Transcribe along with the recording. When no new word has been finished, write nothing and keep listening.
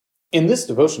In this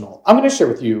devotional, I'm going to share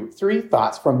with you 3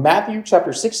 thoughts from Matthew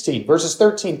chapter 16, verses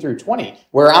 13 through 20,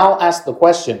 where I'll ask the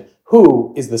question,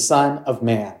 who is the Son of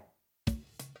Man?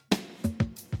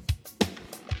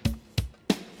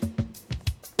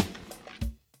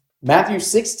 Matthew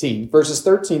 16, verses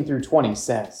 13 through 20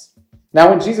 says, Now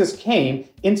when Jesus came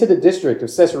into the district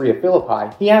of Caesarea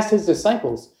Philippi, he asked his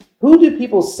disciples, Who do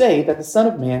people say that the Son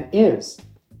of Man is?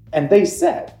 And they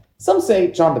said, Some say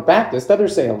John the Baptist,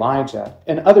 others say Elijah,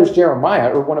 and others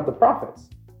Jeremiah or one of the prophets.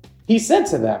 He said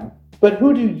to them, But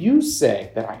who do you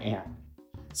say that I am?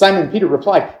 Simon Peter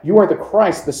replied, You are the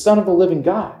Christ, the Son of the living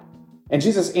God. And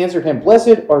Jesus answered him,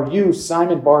 Blessed are you,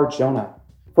 Simon Bar-Jonah,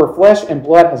 for flesh and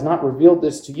blood has not revealed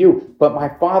this to you, but my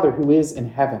Father who is in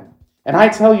heaven. And I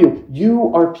tell you,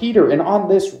 you are Peter, and on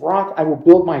this rock I will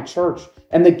build my church,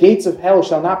 and the gates of hell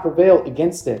shall not prevail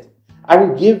against it. I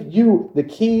will give you the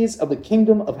keys of the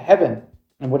kingdom of heaven,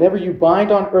 and whatever you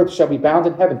bind on earth shall be bound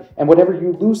in heaven, and whatever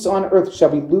you loose on earth shall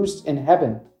be loosed in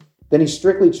heaven. Then he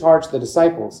strictly charged the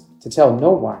disciples to tell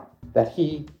no one that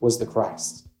he was the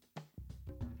Christ.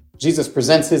 Jesus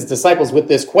presents his disciples with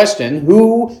this question,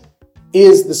 who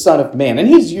is the Son of Man? And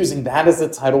he's using that as a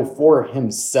title for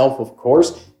himself, of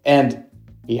course, and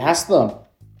he asks them,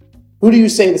 Who do you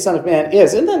say the Son of Man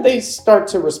is? And then they start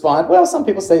to respond, well, some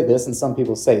people say this and some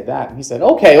people say that. And he said,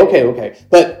 okay.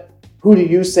 But who do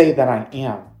you say that I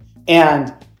am?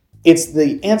 And it's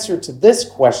the answer to this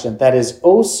question that is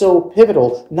oh so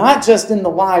pivotal, not just in the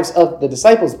lives of the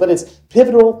disciples, but it's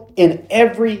pivotal in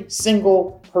every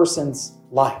single person's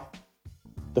life.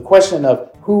 The question of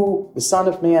who the Son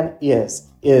of Man is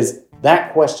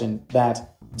that question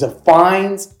that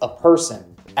defines a person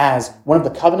as one of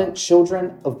the covenant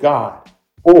children of God,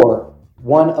 or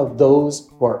one of those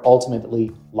who are ultimately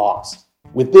lost.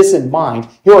 With this in mind,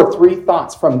 here are 3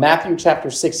 thoughts from Matthew chapter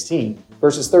 16,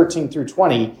 verses 13 through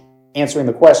 20, answering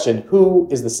the question, who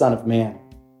is the Son of Man?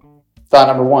 Thought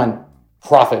number 1,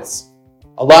 prophets.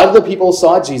 A lot of the people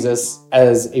saw Jesus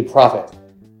as a prophet.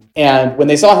 And when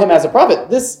they saw him as a prophet,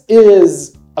 this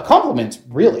is a compliment,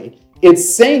 really.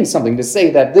 It's saying something to say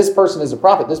that this person is a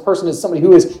prophet. This person is somebody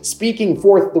who is speaking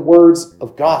forth the words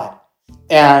of God.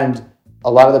 And a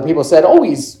lot of the people said, oh,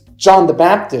 he's John the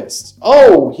Baptist.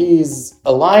 Oh, he's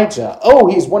Elijah. Oh,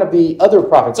 he's one of the other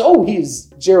prophets. Oh, he's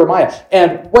Jeremiah.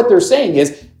 And what they're saying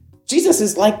is, Jesus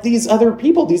is like these other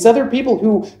people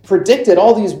who predicted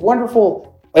all these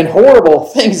wonderful and horrible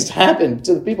things to happen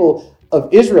to the people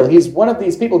of Israel. He's one of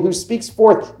these people who speaks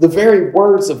forth the very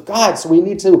words of God. So we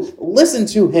need to listen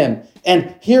to him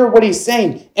and hear what he's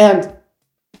saying. And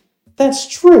that's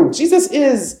true. Jesus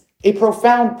is a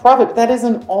profound prophet, but that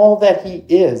isn't all that he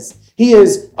is. He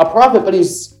is a prophet, but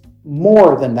he's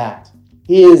more than that.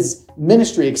 His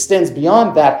ministry extends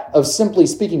beyond that of simply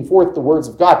speaking forth the words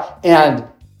of God and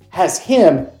has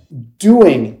him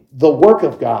doing the work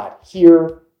of God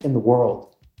here in the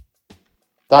world.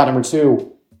 Thought number 2,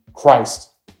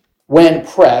 Christ. When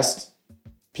pressed,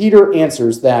 Peter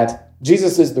answers that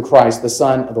Jesus is the Christ, the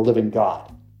Son of the living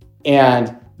God.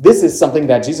 And this is something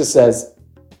that Jesus says,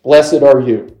 Blessed are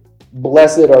you,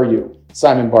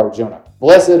 Simon Bar-Jonah.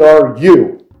 Blessed are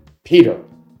you, Peter.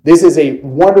 This is a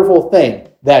wonderful thing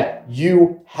that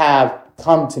you have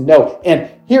come to know. And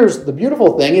here's the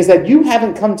beautiful thing is that you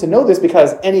haven't come to know this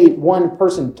because any one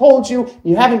person told you.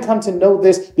 You haven't come to know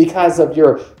this because of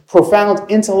your profound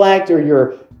intellect or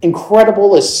your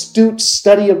incredible, astute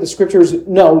study of the scriptures.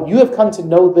 No, you have come to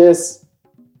know this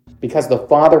because the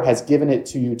Father has given it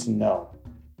to you to know.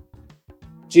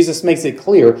 Jesus makes it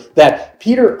clear that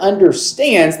Peter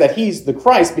understands that he's the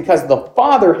Christ because the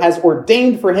Father has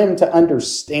ordained for him to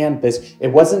understand this. It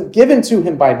wasn't given to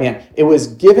him by man. It was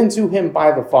given to him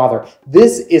by the Father.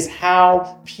 This is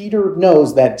how Peter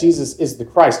knows that Jesus is the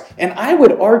Christ. And I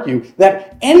would argue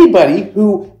that anybody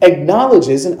who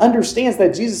acknowledges and understands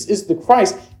that Jesus is the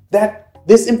Christ, that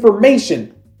this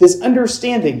information, this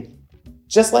understanding,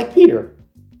 just like Peter,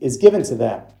 is given to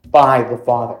them by the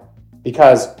Father.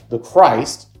 Because the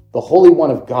Christ, the Holy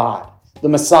One of God, the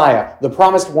Messiah, the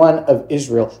promised one of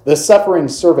Israel, the suffering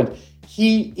servant,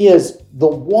 he is the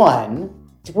one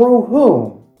through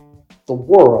whom the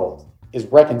world is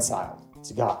reconciled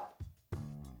to God.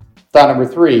 Thought number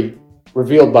 3,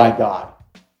 revealed by God.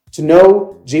 To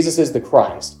know Jesus is the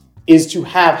Christ is to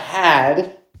have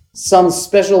had some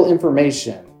special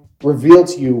information revealed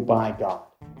to you by God.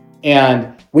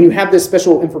 And when you have this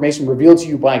special information revealed to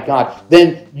you by God,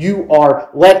 then you are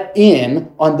let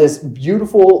in on this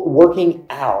beautiful working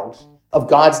out of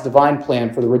God's divine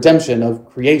plan for the redemption of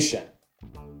creation.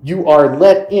 You are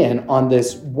let in on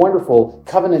this wonderful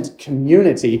covenant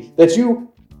community that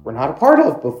you were not a part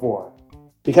of before,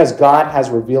 because God has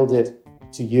revealed it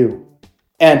to you.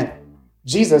 And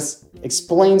Jesus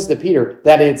explains to Peter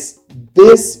that it's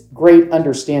this great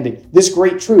understanding, this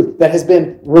great truth that has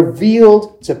been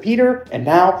revealed to Peter and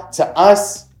now to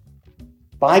us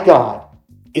by God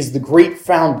is the great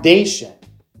foundation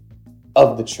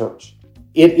of the church.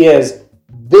 It is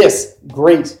this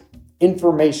great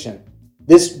information,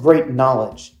 this great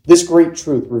knowledge, this great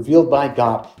truth revealed by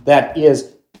God that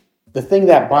is the thing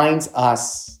that binds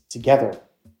us together.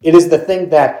 It is the thing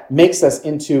that makes us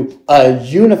into a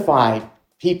unified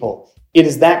people. It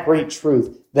is that great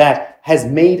truth that has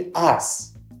made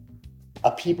us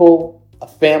a people, a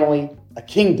family, a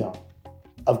kingdom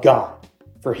of God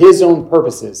for His own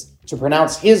purposes, to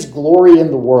pronounce His glory in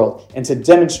the world and to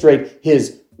demonstrate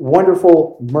His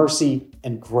wonderful mercy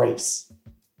and grace.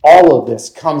 All of this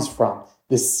comes from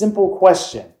this simple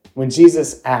question when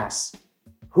Jesus asks,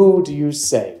 "Who do you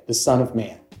say the Son of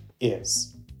Man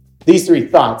is?" These three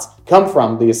thoughts come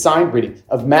from the assigned reading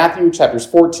of Matthew chapters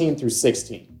 14 through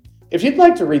 16. If you'd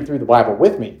like to read through the Bible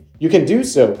with me, you can do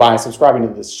so by subscribing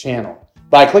to this channel,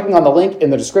 by clicking on the link in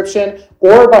the description,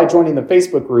 or by joining the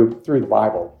Facebook group Through the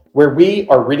Bible, where we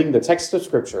are reading the text of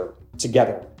Scripture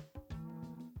together.